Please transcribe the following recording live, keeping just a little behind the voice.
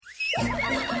Ole!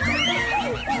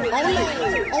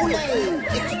 Ole!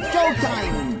 It's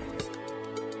showtime!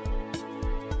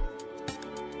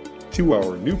 To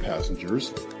our new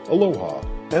passengers, aloha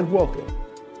and welcome.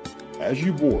 As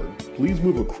you board, please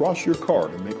move across your car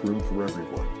to make room for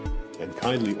everyone, and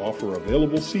kindly offer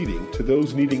available seating to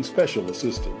those needing special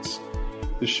assistance.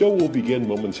 The show will begin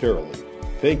momentarily.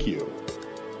 Thank you.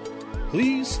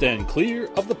 Please stand clear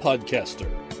of the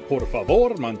podcaster. Por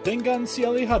favor, manténganse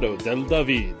alejado del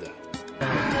David.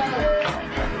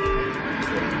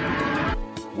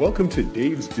 Welcome to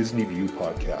Dave's Disney View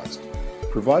podcast,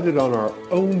 provided on our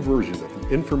own version of the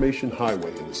information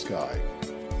highway in the sky.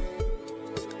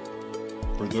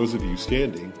 For those of you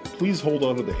standing, please hold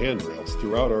on to the handrails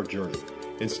throughout our journey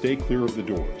and stay clear of the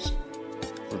doors.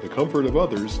 For the comfort of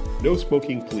others, no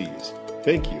smoking please.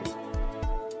 Thank you.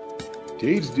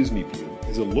 Dave's Disney View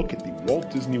is a look at the Walt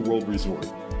Disney World Resort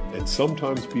and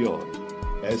sometimes beyond,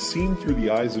 as seen through the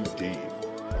eyes of Dave,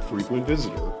 a frequent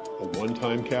visitor, a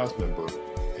one-time cast member,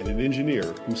 and an engineer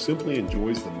who simply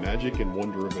enjoys the magic and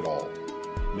wonder of it all.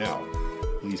 Now,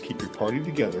 please keep your party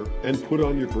together and put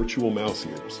on your virtual mouse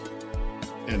ears.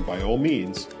 And by all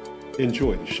means,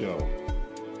 enjoy the show.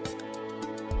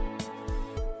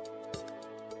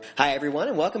 Hi, everyone,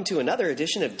 and welcome to another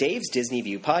edition of Dave's Disney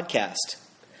View podcast.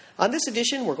 On this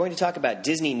edition, we're going to talk about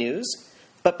Disney news,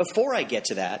 but before I get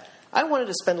to that, I wanted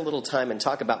to spend a little time and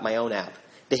talk about my own app,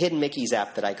 the Hidden Mickeys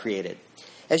app that I created.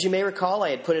 As you may recall, I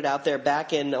had put it out there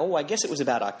back in, I guess it was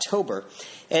about October,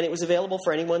 and it was available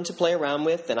for anyone to play around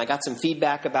with, and I got some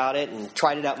feedback about it and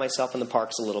tried it out myself in the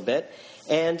parks a little bit.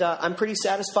 And I'm pretty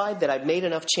satisfied that I've made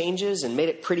enough changes and made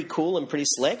it pretty cool and pretty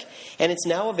slick, and it's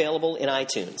now available in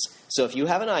iTunes. So if you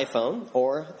have an iPhone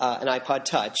or an iPod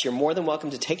Touch, you're more than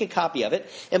welcome to take a copy of it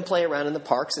and play around in the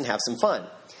parks and have some fun.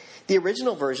 The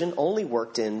original version only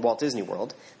worked in Walt Disney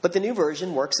World, but the new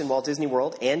version works in Walt Disney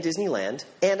World and Disneyland,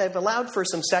 and I've allowed for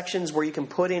some sections where you can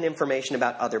put in information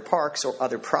about other parks or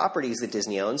other properties that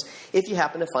Disney owns if you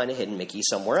happen to find a hidden Mickey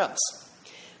somewhere else.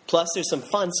 Plus, there's some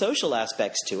fun social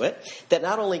aspects to it that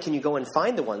not only can you go and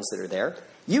find the ones that are there,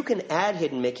 you can add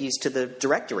hidden Mickeys to the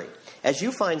directory. As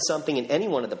you find something in any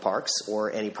one of the parks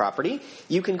or any property,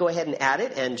 you can go ahead and add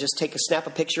it and just snap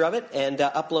a picture of it and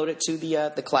upload it to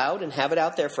the cloud and have it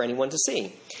out there for anyone to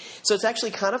see. So it's actually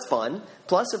kind of fun.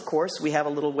 Plus, of course, we have a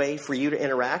little way for you to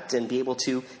interact and be able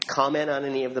to comment on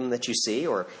any of them that you see.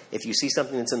 Or if you see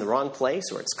something that's in the wrong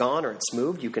place or it's gone or it's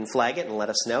moved, you can flag it and let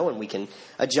us know, and we can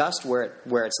adjust where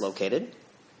it's located.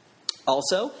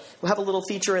 Also, we'll have a little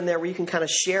feature in there where you can kind of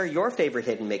share your favorite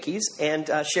hidden Mickeys and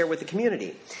share with the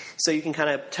community. So you can kind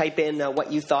of type in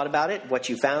what you thought about it, what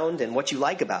you found, and what you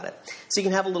like about it. So you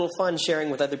can have a little fun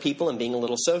sharing with other people and being a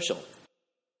little social.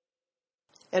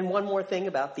 And one more thing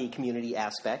about the community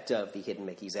aspect of the Hidden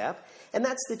Mickeys app, and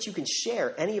that's that you can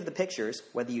share any of the pictures,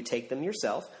 whether you take them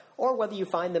yourself or whether you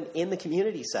find them in the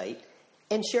community site,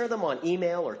 and share them on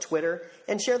email or Twitter,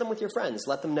 and share them with your friends.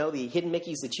 Let them know the hidden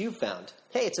Mickeys that you've found.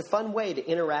 Hey, it's a fun way to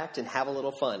interact and have a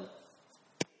little fun.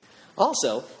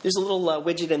 Also, there's a little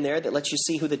widget in there that lets you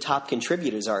see who the top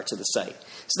contributors are to the site.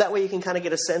 So that way you can kind of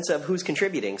get a sense of who's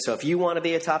contributing. So if you want to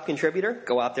be a top contributor,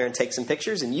 go out there and take some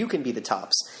pictures, and you can be the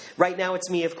tops. Right now it's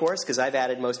me, of course, because I've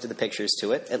added most of the pictures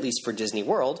to it, at least for Disney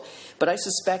World. But I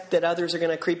suspect that others are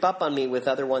going to creep up on me with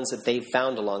other ones that they've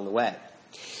found along the way.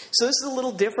 So this is a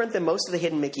little different than most of the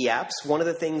Hidden Mickey apps. One of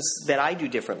the things that I do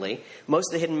differently, most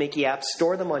of the Hidden Mickey apps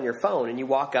store them on your phone, and you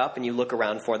walk up and you look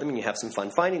around for them and you have some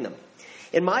fun finding them.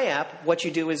 In my app, what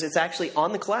you do is it's actually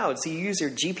on the cloud, so you use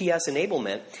your GPS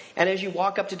enablement, and as you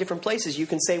walk up to different places, you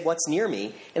can say what's near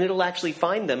me, and it'll actually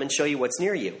find them and show you what's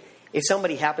near you. If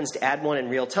somebody happens to add one in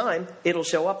real time, it'll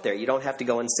show up there. You don't have to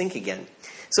go and sync again.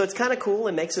 So it's kind of cool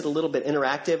and makes it a little bit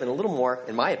interactive and a little more,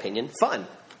 in my opinion, fun.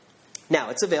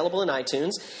 Now, it's available in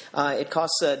iTunes. It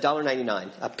costs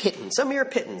 $1.99, a mere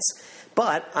pittance.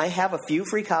 But I have a few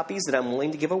free copies that I'm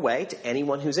willing to give away to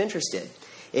anyone who's interested.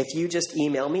 If you just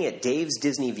email me at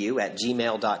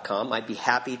davesdisneyview@gmail.com, I'd be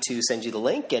happy to send you the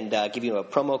link and give you a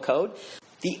promo code.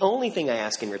 The only thing I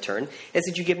ask in return is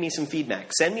that you give me some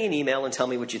feedback. Send me an email and tell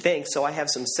me what you think so I have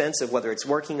some sense of whether it's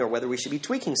working or whether we should be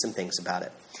tweaking some things about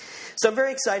it. So I'm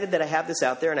very excited that I have this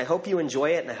out there, and I hope you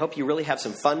enjoy it, and I hope you really have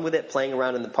some fun with it, playing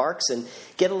around in the parks, and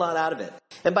get a lot out of it.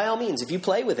 And by all means, if you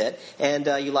play with it and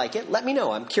you like it, let me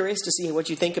know. I'm curious to see what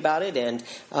you think about it and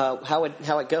how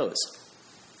it goes.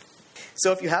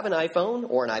 So if you have an iPhone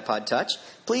or an iPod Touch,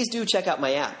 please do check out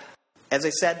my app. As I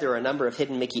said, there are a number of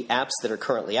Hidden Mickey apps that are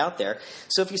currently out there.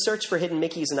 So if you search for Hidden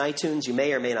Mickeys in iTunes, you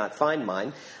may or may not find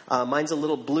mine. Mine's a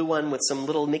little blue one with some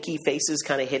little Mickey faces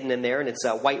kind of hidden in there, and it's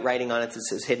white writing on it that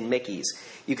says Hidden Mickeys.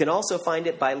 You can also find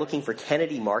it by looking for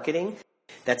Kennedy Marketing.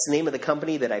 That's the name of the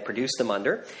company that I produce them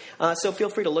under, so feel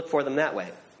free to look for them that way.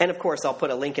 And, of course, I'll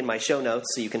put a link in my show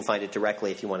notes so you can find it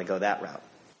directly if you want to go that route.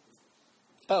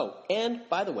 Oh, and,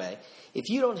 by the way, if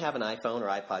you don't have an iPhone or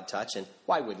iPod Touch, and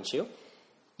why wouldn't you,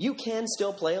 you can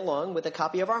still play along with a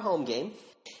copy of our home game.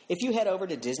 If you head over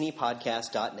to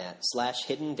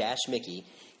disneypodcast.net/hidden-mickey,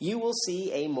 you will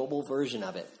see a mobile version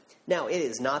of it. Now, it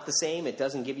is not the same. It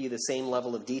doesn't give you the same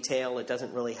level of detail. It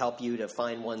doesn't really help you to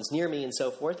find ones near me and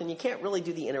so forth, and you can't really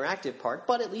do the interactive part,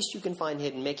 but at least you can find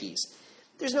hidden Mickeys.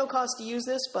 There's no cost to use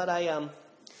this, but I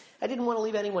didn't want to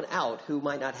leave anyone out who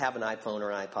might not have an iPhone or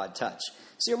an iPod Touch.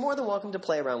 So you're more than welcome to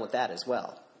play around with that as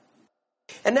well.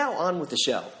 And now on with the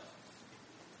show.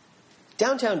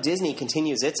 Downtown Disney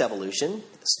continues its evolution.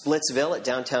 Splitsville at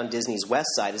Downtown Disney's west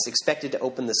side is expected to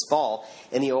open this fall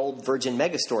in the old Virgin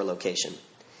Megastore location.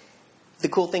 The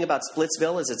cool thing about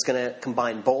Splitsville is it's going to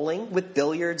combine bowling with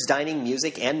billiards, dining,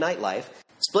 music, and nightlife.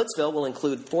 Splitsville will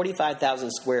include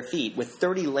 45,000 square feet with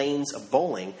 30 lanes of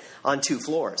bowling on 2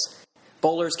 floors.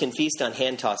 Bowlers can feast on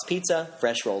hand-tossed pizza,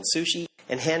 fresh-rolled sushi,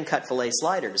 and hand-cut filet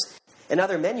sliders, and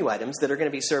other menu items that are going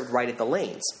to be served right at the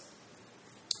lanes,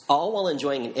 all while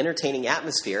enjoying an entertaining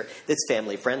atmosphere that's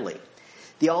family-friendly.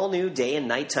 The all-new day and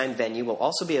nighttime venue will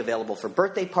also be available for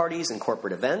birthday parties and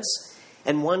corporate events.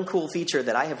 And one cool feature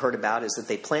that I have heard about is that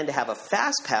they plan to have a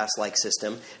fast pass-like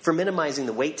system for minimizing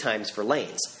the wait times for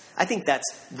lanes. I think that's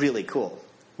really cool.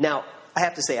 Now, I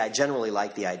have to say I generally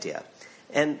like the idea.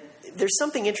 And there's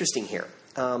something interesting here.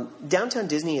 Downtown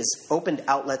Disney has opened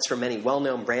outlets for many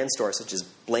well-known brand stores such as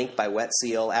Blink by Wet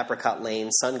Seal, Apricot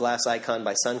Lane, Sunglass Icon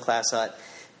by Sunglass Hut,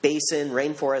 Basin,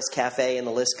 Rainforest Cafe, and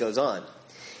the list goes on.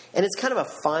 And it's kind of a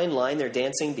fine line they're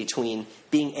dancing between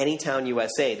being Anytown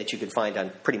USA that you could find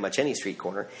on pretty much any street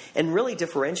corner and really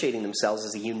differentiating themselves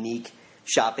as a unique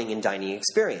shopping and dining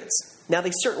experience. Now,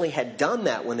 they certainly had done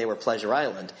that when they were Pleasure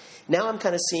Island. Now I'm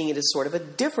kind of seeing it as sort of a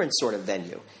different sort of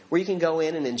venue where you can go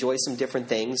in and enjoy some different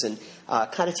things and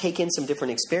kind of take in some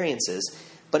different experiences,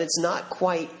 but it's not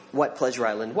quite what Pleasure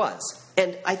Island was.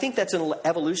 And I think that's an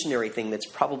evolutionary thing that's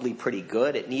probably pretty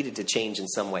good. It needed to change in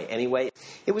some way anyway.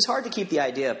 It was hard to keep the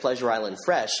idea of Pleasure Island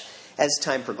fresh as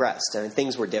time progressed. I mean,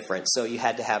 things were different, so you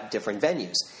had to have different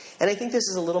venues. And I think this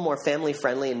is a little more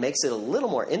family-friendly and makes it a little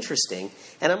more interesting.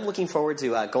 And I'm looking forward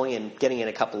to going and getting in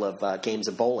a couple of games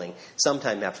of bowling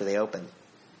sometime after they open.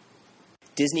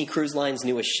 Disney Cruise Line's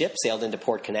newest ship sailed into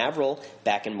Port Canaveral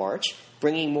back in March,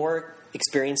 bringing more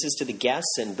experiences to the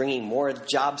guests and bringing more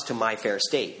jobs to My Fair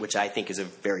State, which I think is a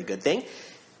very good thing.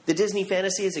 The Disney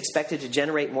Fantasy is expected to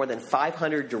generate more than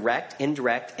 500 direct,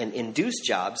 indirect, and induced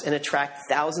jobs and attract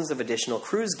thousands of additional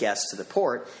cruise guests to the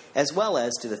port, as well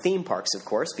as to the theme parks, of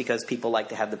course, because people like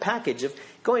to have the package of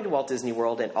going to Walt Disney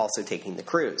World and also taking the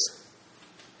cruise.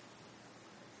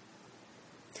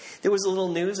 There was a little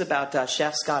news about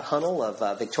Chef Scott Hunnell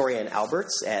of Victoria and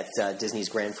Albert's at Disney's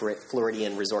Grand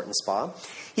Floridian Resort and Spa.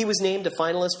 He was named a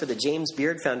finalist for the James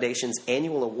Beard Foundation's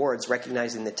annual awards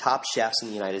recognizing the top chefs in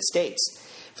the United States.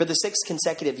 For the 6th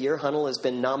consecutive year, Hunnell has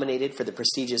been nominated for the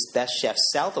prestigious Best Chef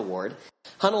South Award.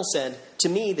 Hunnell said, "To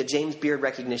me, the James Beard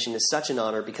recognition is such an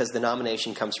honor because the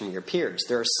nomination comes from your peers.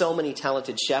 There are so many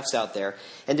talented chefs out there,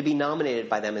 and to be nominated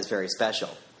by them is very special."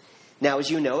 Now,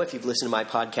 as you know, if you've listened to my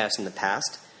podcast in the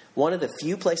past, one of the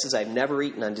few places I've never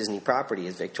eaten on Disney property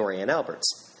is Victoria and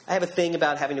Albert's. I have a thing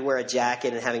about having to wear a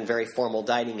jacket and having very formal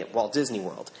dining at Walt Disney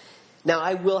World. Now,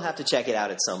 I will have to check it out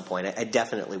at some point. I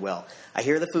definitely will. I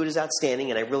hear the food is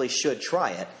outstanding, and I really should try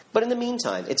it. But in the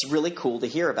meantime, it's really cool to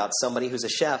hear about somebody who's a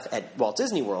chef at Walt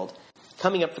Disney World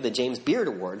coming up for the James Beard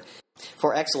Award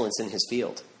for excellence in his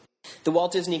field. The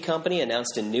Walt Disney Company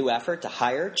announced a new effort to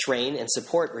hire, train, and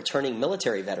support returning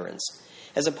military veterans.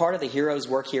 As a part of the Heroes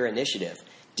Work Here initiative,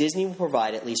 Disney will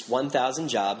provide at least 1,000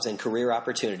 jobs and career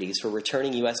opportunities for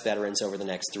returning U.S. veterans over the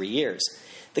next 3 years.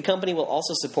 The company will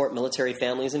also support military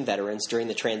families and veterans during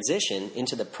the transition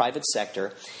into the private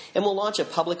sector and will launch a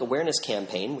public awareness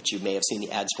campaign, which you may have seen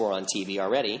the ads for on TV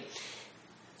already,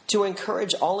 to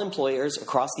encourage all employers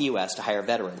across the U.S. to hire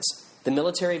veterans. The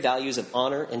military values of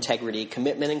honor, integrity,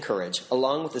 commitment, and courage,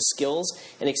 along with the skills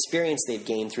and experience they've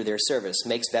gained through their service,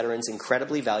 makes veterans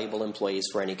incredibly valuable employees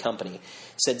for any company,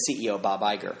 said CEO Bob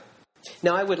Iger.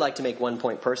 Now, I would like to make one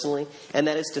point personally, and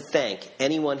that is to thank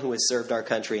anyone who has served our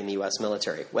country in the U.S.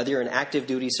 military. Whether you're an active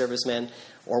duty serviceman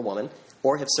or woman,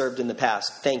 or have served in the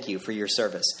past, thank you for your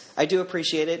service. I do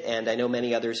appreciate it, and I know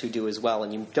many others who do as well,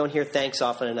 and you don't hear thanks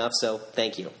often enough, so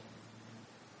thank you.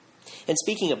 And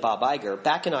speaking of Bob Iger,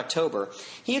 back in October,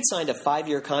 he had signed a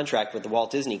 5-year contract with the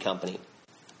Walt Disney Company.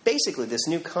 Basically, this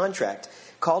new contract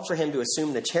called for him to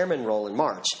assume the chairman role in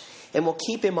March, and will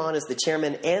keep him on as the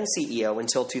chairman and CEO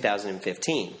until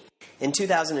 2015. In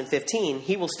 2015,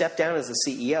 he will step down as the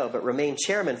CEO but remain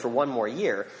chairman for one more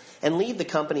year and leave the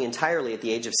company entirely at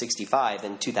the age of 65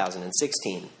 in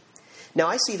 2016. Now,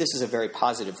 I see this as a very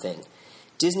positive thing.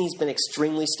 Disney's been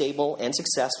extremely stable and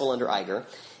successful under Iger,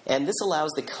 and this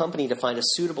allows the company to find a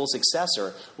suitable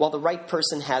successor while the right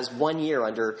person has 1 year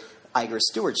under Iger's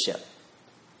stewardship.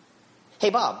 Hey,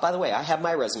 Bob, by the way, I have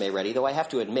my resume ready, though I have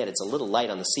to admit it's a little light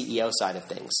on the CEO side of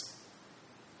things.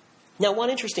 Now, one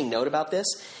interesting note about this,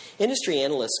 industry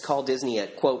analysts call Disney a,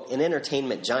 quote, an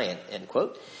entertainment giant, end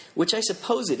quote, which I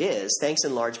suppose it is, thanks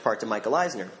in large part to Michael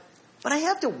Eisner. But I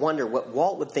have to wonder what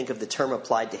Walt would think of the term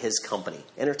applied to his company,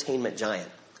 entertainment giant.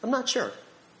 I'm not sure.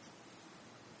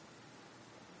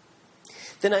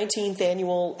 The 19th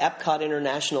annual Epcot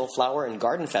International Flower and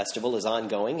Garden Festival is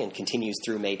ongoing and continues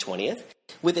through May 20th,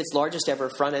 with its largest ever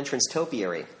front entrance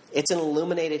topiary. It's an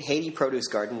illuminated Haiti produce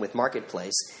garden with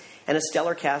marketplace and a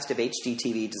stellar cast of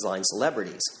HGTV designed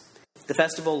celebrities. The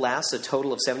festival lasts a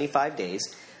total of 75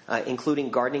 days, including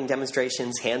gardening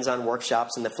demonstrations, hands-on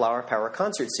workshops, and the Flower Power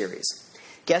concert series.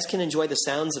 Guests can enjoy the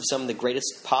sounds of some of the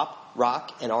greatest pop,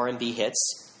 rock, and R&B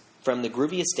hits from the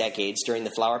grooviest decades during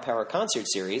the Flower Power concert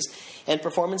series, and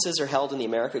performances are held in the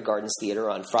America Gardens Theater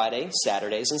on Friday,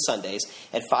 Saturdays, and Sundays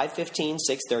at 5:15,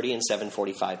 6:30, and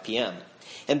 7:45 p.m.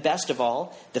 And best of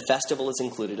all, the festival is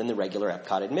included in the regular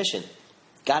Epcot admission.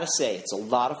 Gotta say, it's a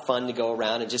lot of fun to go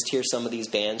around and just hear some of these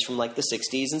bands from like the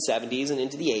 60s and 70s and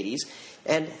into the 80s,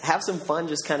 and have some fun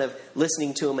just kind of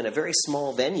listening to them in a very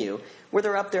small venue where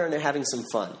they're up there and they're having some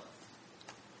fun.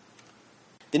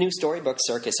 The new Storybook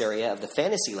Circus area of the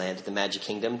Fantasyland at the Magic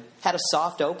Kingdom had a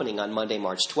soft opening on Monday,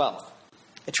 March 12th.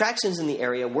 Attractions in the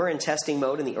area were in testing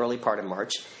mode in the early part of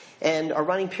March and are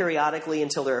running periodically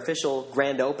until their official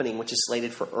grand opening, which is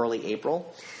slated for early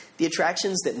April. The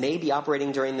attractions that may be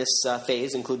operating during this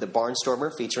phase include the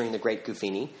Barnstormer featuring the Great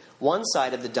Goofini, one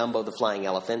side of the Dumbo the Flying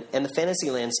Elephant, and the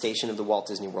Fantasyland station of the Walt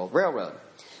Disney World Railroad.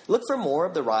 Look for more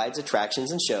of the rides,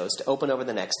 attractions, and shows to open over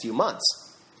the next few months.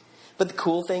 But the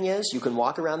cool thing is, you can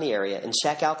walk around the area and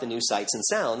check out the new sights and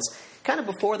sounds kind of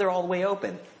before they're all the way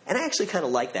open. And I actually kind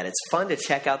of like that. It's fun to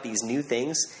check out these new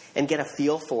things and get a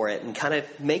feel for it and kind of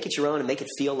make it your own and make it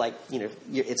feel like, you know,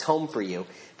 it's home for you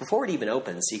before it even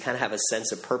opens. So you kind of have a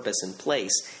sense of purpose and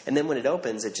place. And then when it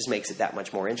opens, it just makes it that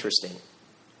much more interesting.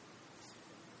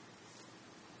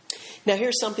 Now,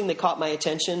 here's something that caught my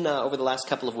attention over the last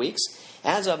couple of weeks.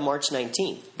 As of March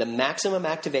 19th, the maximum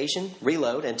activation,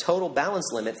 reload, and total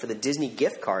balance limit for the Disney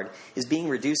gift card is being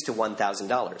reduced to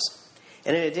 $1,000.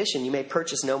 And in addition, you may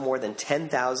purchase no more than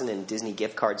 10,000 in Disney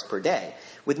gift cards per day,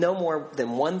 with no more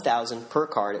than 1,000 per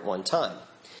card at one time.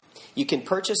 You can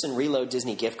purchase and reload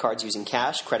Disney gift cards using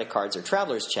cash, credit cards, or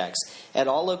traveler's checks at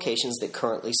all locations that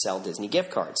currently sell Disney gift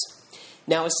cards.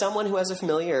 Now, as someone who has a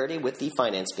familiarity with the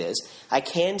finance biz, I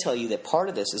can tell you that part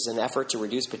of this is an effort to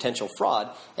reduce potential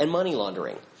fraud and money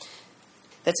laundering.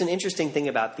 That's an interesting thing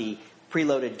about the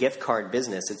preloaded gift card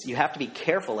business. You have to be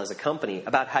careful as a company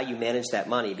about how you manage that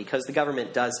money, because the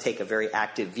government does take a very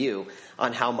active view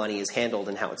on how money is handled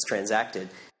and how it's transacted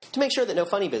to make sure that no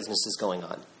funny business is going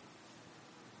on.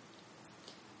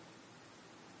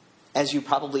 As you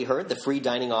probably heard, the free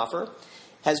dining offer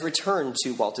has returned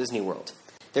to Walt Disney World.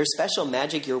 There's special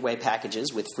Magic Your Way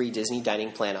packages with free Disney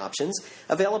dining plan options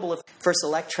available for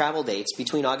select travel dates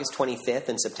between August 25th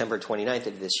and September 29th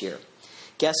of this year.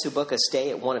 Guests who book a stay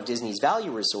at one of Disney's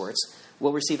value resorts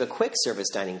will receive a quick service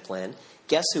dining plan.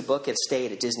 Guests who book a stay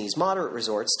at Disney's moderate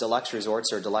resorts, deluxe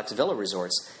resorts, or deluxe villa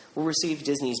resorts will receive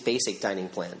Disney's basic dining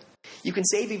plan. You can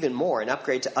save even more and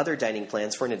upgrade to other dining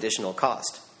plans for an additional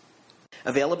cost.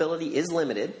 Availability is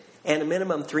limited, and a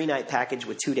minimum 3-night package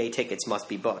with 2-day tickets must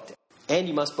be booked. And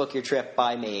you must book your trip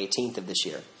by May 18th of this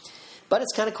year. But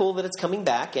it's kind of cool that it's coming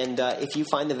back, and if you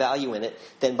find the value in it,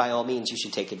 then by all means you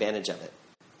should take advantage of it.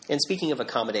 And speaking of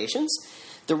accommodations,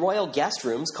 the Royal Guest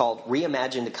Rooms, called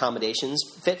Reimagined Accommodations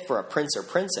Fit for a Prince or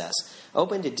Princess,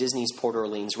 opened at Disney's Port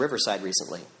Orleans Riverside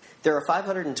recently. There are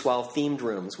 512 themed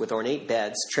rooms with ornate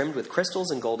beds trimmed with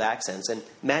crystals and gold accents and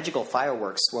magical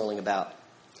fireworks swirling about.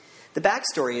 The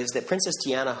backstory is that Princess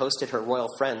Tiana hosted her royal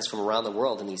friends from around the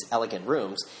world in these elegant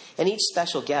rooms, and each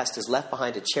special guest has left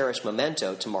behind a cherished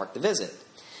memento to mark the visit.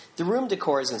 The room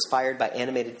decor is inspired by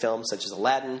animated films such as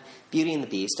Aladdin, Beauty and the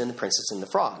Beast, and The Princess and the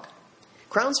Frog.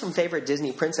 Crowns from favorite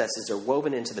Disney princesses are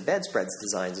woven into the bedspreads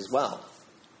designs as well.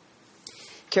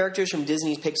 Characters from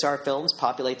Disney's Pixar films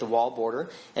populate the wall border,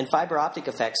 and fiber optic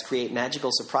effects create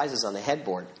magical surprises on the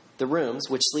headboard. The rooms,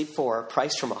 which sleep 4, are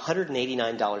priced from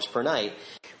 $189 per night,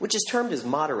 which is termed as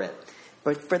moderate,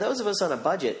 but for those of us on a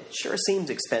budget, sure seems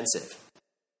expensive.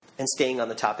 And staying on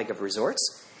the topic of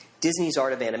resorts, Disney's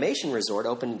Art of Animation Resort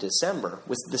opened in December,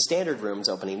 with the standard rooms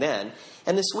opening then,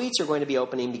 and the suites are going to be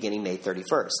opening beginning May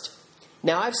 31st.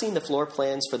 Now, I've seen the floor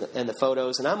plans and the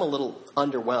photos, and I'm a little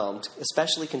underwhelmed,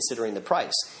 especially considering the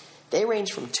price. They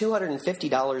range from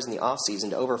 $250 in the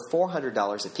off-season to over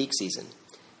 $400 at peak season.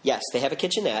 Yes, they have a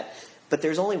kitchenette, but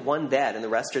there's only one bed, and the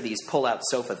rest are these pull-out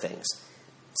sofa things.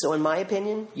 So in my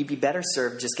opinion, you'd be better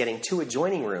served just getting 2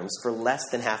 adjoining rooms for less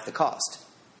than half the cost.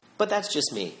 But that's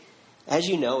just me. As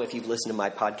you know, if you've listened to my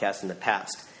podcast in the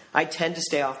past, I tend to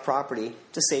stay off property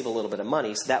to save a little bit of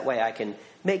money, so that way I can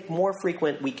make more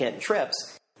frequent weekend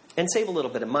trips and save a little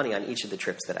bit of money on each of the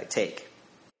trips that I take.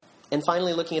 And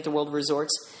finally, looking at the World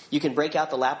Resorts, you can break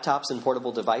out the laptops and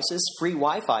portable devices. Free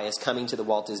Wi-Fi is coming to the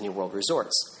Walt Disney World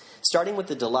Resorts. Starting with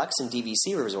the Deluxe and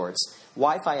DVC resorts,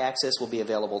 Wi-Fi access will be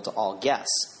available to all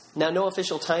guests. Now, no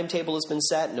official timetable has been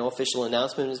set, no official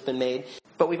announcement has been made,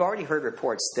 but we've already heard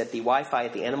reports that the Wi-Fi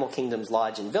at the Animal Kingdom's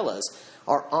Lodge and Villas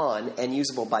are on and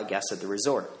usable by guests at the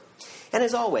resort. And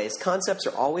as always, concepts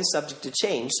are always subject to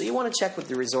change, so you want to check with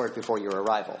the resort before your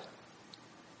arrival.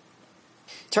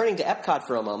 Turning to Epcot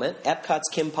for a moment, Epcot's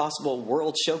Kim Possible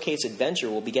World Showcase Adventure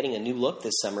will be getting a new look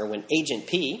this summer when Agent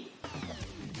P,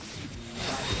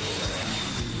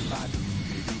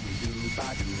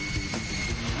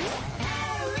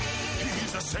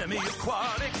 he's a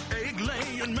semi-aquatic,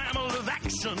 egg-laying mammal of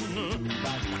action. He's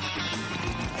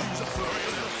a furry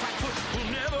little fatfoot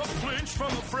who'll never flinch from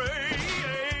the fray.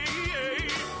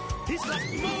 He's got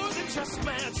more than just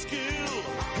mad skill.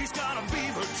 He's got a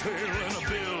beaver tail and a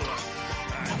bill.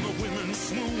 And the women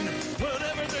swoon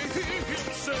whatever they hear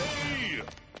him say.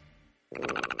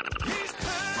 He's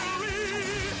Perry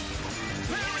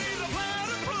the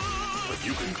platypus. But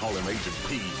you can call him Agent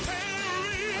P.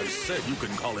 Perry, I said you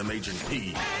can call him Agent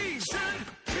P. Agent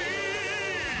P.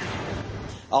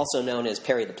 also known as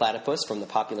Perry the Platypus from the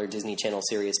popular Disney Channel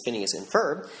series Phineas and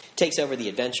Ferb, takes over the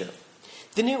adventure.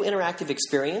 The new interactive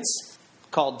experience,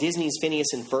 called Disney's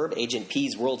Phineas and Ferb Agent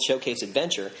P's World Showcase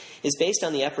Adventure, is based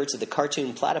on the efforts of the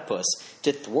cartoon platypus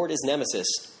to thwart his nemesis,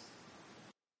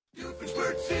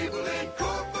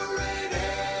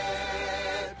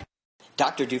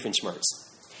 Dr. Doofenshmirtz.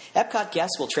 Epcot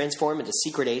guests will transform into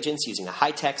secret agents using a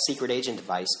high-tech secret agent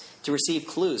device to receive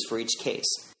clues for each case.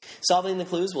 Solving the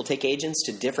clues will take agents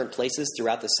to different places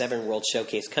throughout the 7 World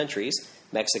Showcase countries,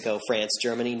 Mexico, France,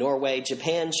 Germany, Norway,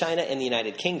 Japan, China, and the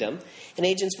United Kingdom, and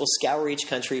agents will scour each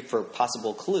country for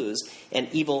possible clues and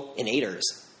evil innators.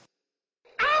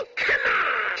 Oh, come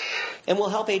on! And will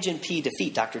help Agent P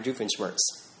defeat Dr. Doofenshmirtz.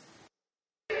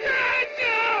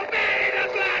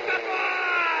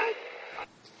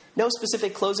 No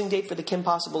specific closing date for the Kim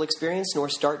Possible experience nor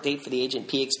start date for the Agent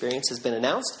P experience has been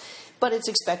announced, but it's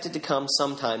expected to come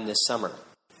sometime this summer.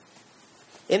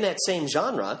 In that same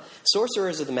genre,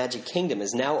 Sorcerers of the Magic Kingdom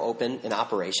is now open in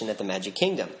operation at the Magic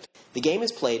Kingdom. The game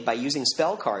is played by using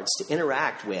spell cards to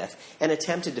interact with and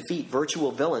attempt to defeat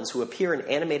virtual villains who appear in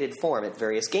animated form at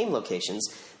various game locations,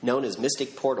 known as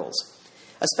Mystic Portals.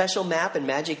 A special map and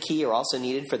magic key are also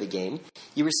needed for the game.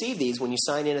 You receive these when you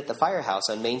sign in at the Firehouse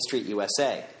on Main Street,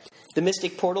 USA. The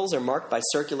Mystic Portals are marked by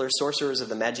circular Sorcerers of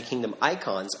the Magic Kingdom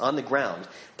icons on the ground,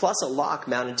 plus a lock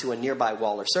mounted to a nearby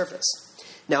wall or surface.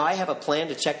 Now, I have a plan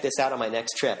to check this out on my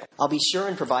next trip. I'll be sure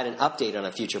and provide an update on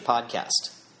a future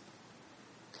podcast.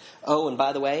 Oh, and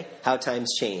by the way, how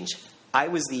times change. I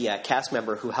was the cast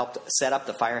member who helped set up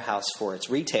the Firehouse for its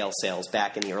retail sales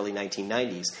back in the early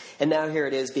 1990s, and now here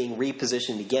it is being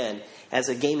repositioned again as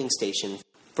a gaming station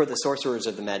for the Sorcerers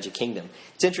of the Magic Kingdom.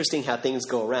 It's interesting how things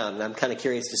go around, and I'm kind of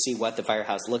curious to see what the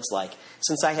Firehouse looks like,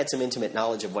 since I had some intimate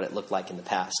knowledge of what it looked like in the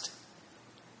past.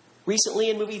 Recently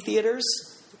in movie theaters,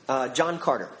 John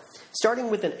Carter. Starting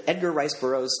with an Edgar Rice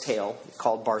Burroughs tale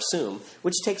called Barsoom,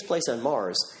 which takes place on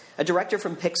Mars, a director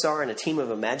from Pixar and a team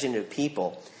of imaginative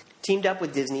people teamed up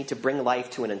with Disney to bring life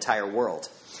to an entire world.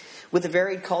 With the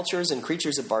varied cultures and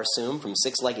creatures of Barsoom, from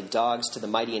six-legged dogs to the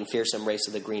mighty and fearsome race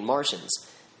of the Green Martians.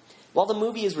 While the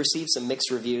movie has received some mixed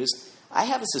reviews, I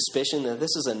have a suspicion that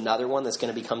this is another one that's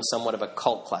going to become somewhat of a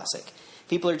cult classic.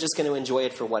 People are just going to enjoy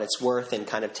it for what it's worth and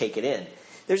kind of take it in.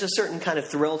 There's a certain kind of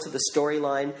thrill to the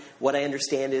storyline. What I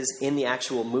understand is, in the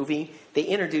actual movie, they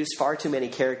introduced far too many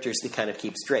characters to kind of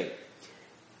keep straight.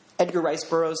 Edgar Rice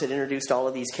Burroughs had introduced all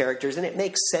of these characters, and it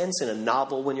makes sense in a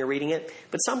novel when you're reading it,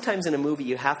 but sometimes in a movie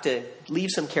you have to leave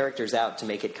some characters out to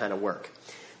make it kind of work.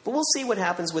 But we'll see what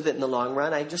happens with it in the long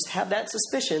run. I just have that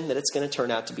suspicion that it's going to turn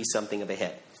out to be something of a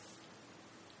hit.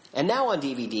 And now on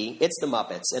DVD, it's The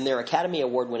Muppets and their Academy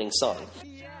Award-winning song.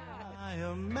 I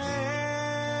am a man,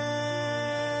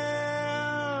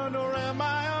 or am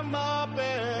I a Muppet?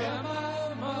 Am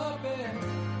I a Muppet?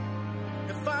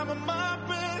 If I'm a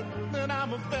Muppet,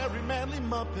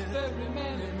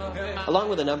 Muppet. along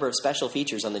with a number of special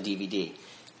features on the DVD.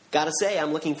 Gotta say,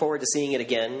 I'm looking forward to seeing it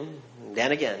again,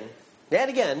 and again, and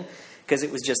again, because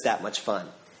it was just that much fun.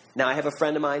 Now, I have a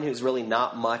friend of mine who's really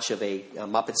not much of a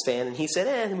Muppets fan, and he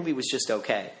said, the movie was just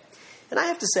okay. And I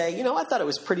have to say, I thought it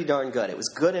was pretty darn good. It was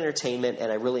good entertainment,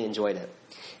 and I really enjoyed it.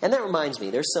 And that reminds me,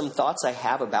 there's some thoughts I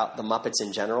have about the Muppets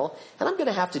in general, and I'm going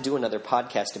to have to do another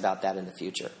podcast about that in the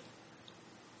future.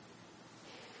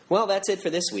 Well, that's it for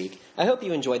this week. I hope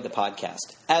you enjoyed the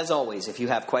podcast. As always, if you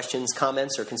have questions,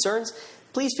 comments, or concerns,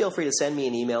 please feel free to send me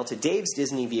an email to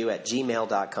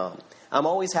davesdisneyview@gmail.com. I'm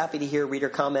always happy to hear reader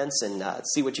comments and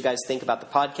see what you guys think about the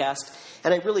podcast.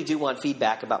 And I really do want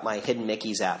feedback about my Hidden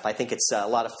Mickeys app. I think it's a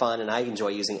lot of fun, and I enjoy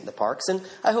using it in the parks, and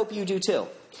I hope you do too.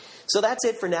 So that's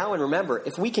it for now, and remember,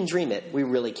 if we can dream it, we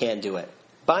really can do it.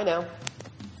 Bye now.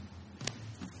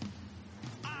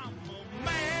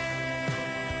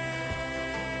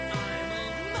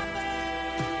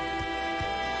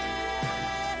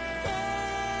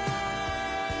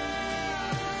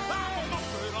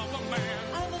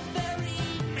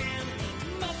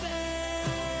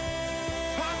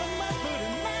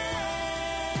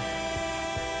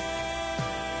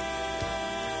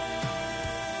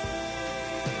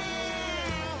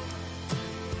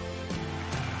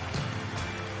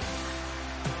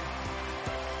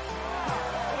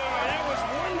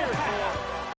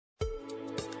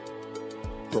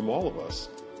 From all of us,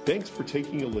 thanks for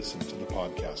taking a listen to the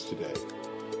podcast today.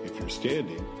 If you're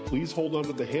standing, please hold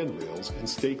onto the handrails and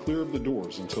stay clear of the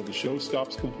doors until the show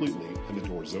stops completely and the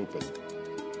doors open.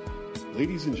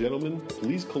 Ladies and gentlemen,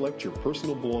 please collect your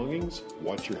personal belongings,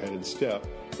 watch your head and step,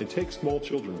 and take small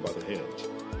children by the hand.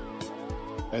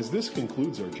 As this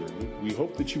concludes our journey, we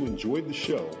hope that you enjoyed the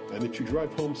show and that you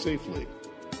drive home safely.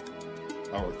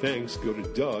 Our thanks go to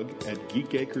Doug at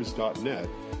geekacres.net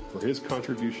for his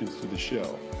contributions to the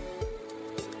show,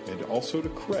 and also to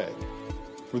Craig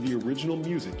for the original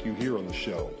music you hear on the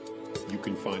show. You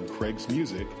can find Craig's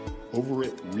music over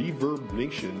at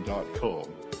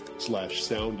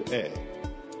reverbnation.com/sounda.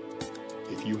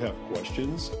 If you have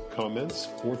questions, comments,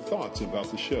 or thoughts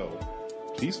about the show,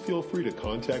 please feel free to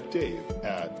contact Dave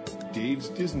at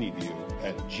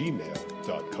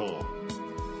davesdisneyview@gmail.com.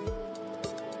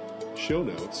 Show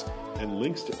notes and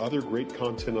links to other great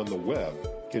content on the web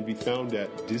can be found at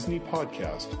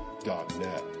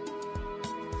disneypodcast.net.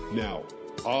 Now,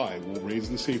 I will raise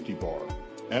the safety bar,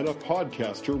 and a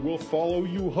podcaster will follow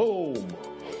you home.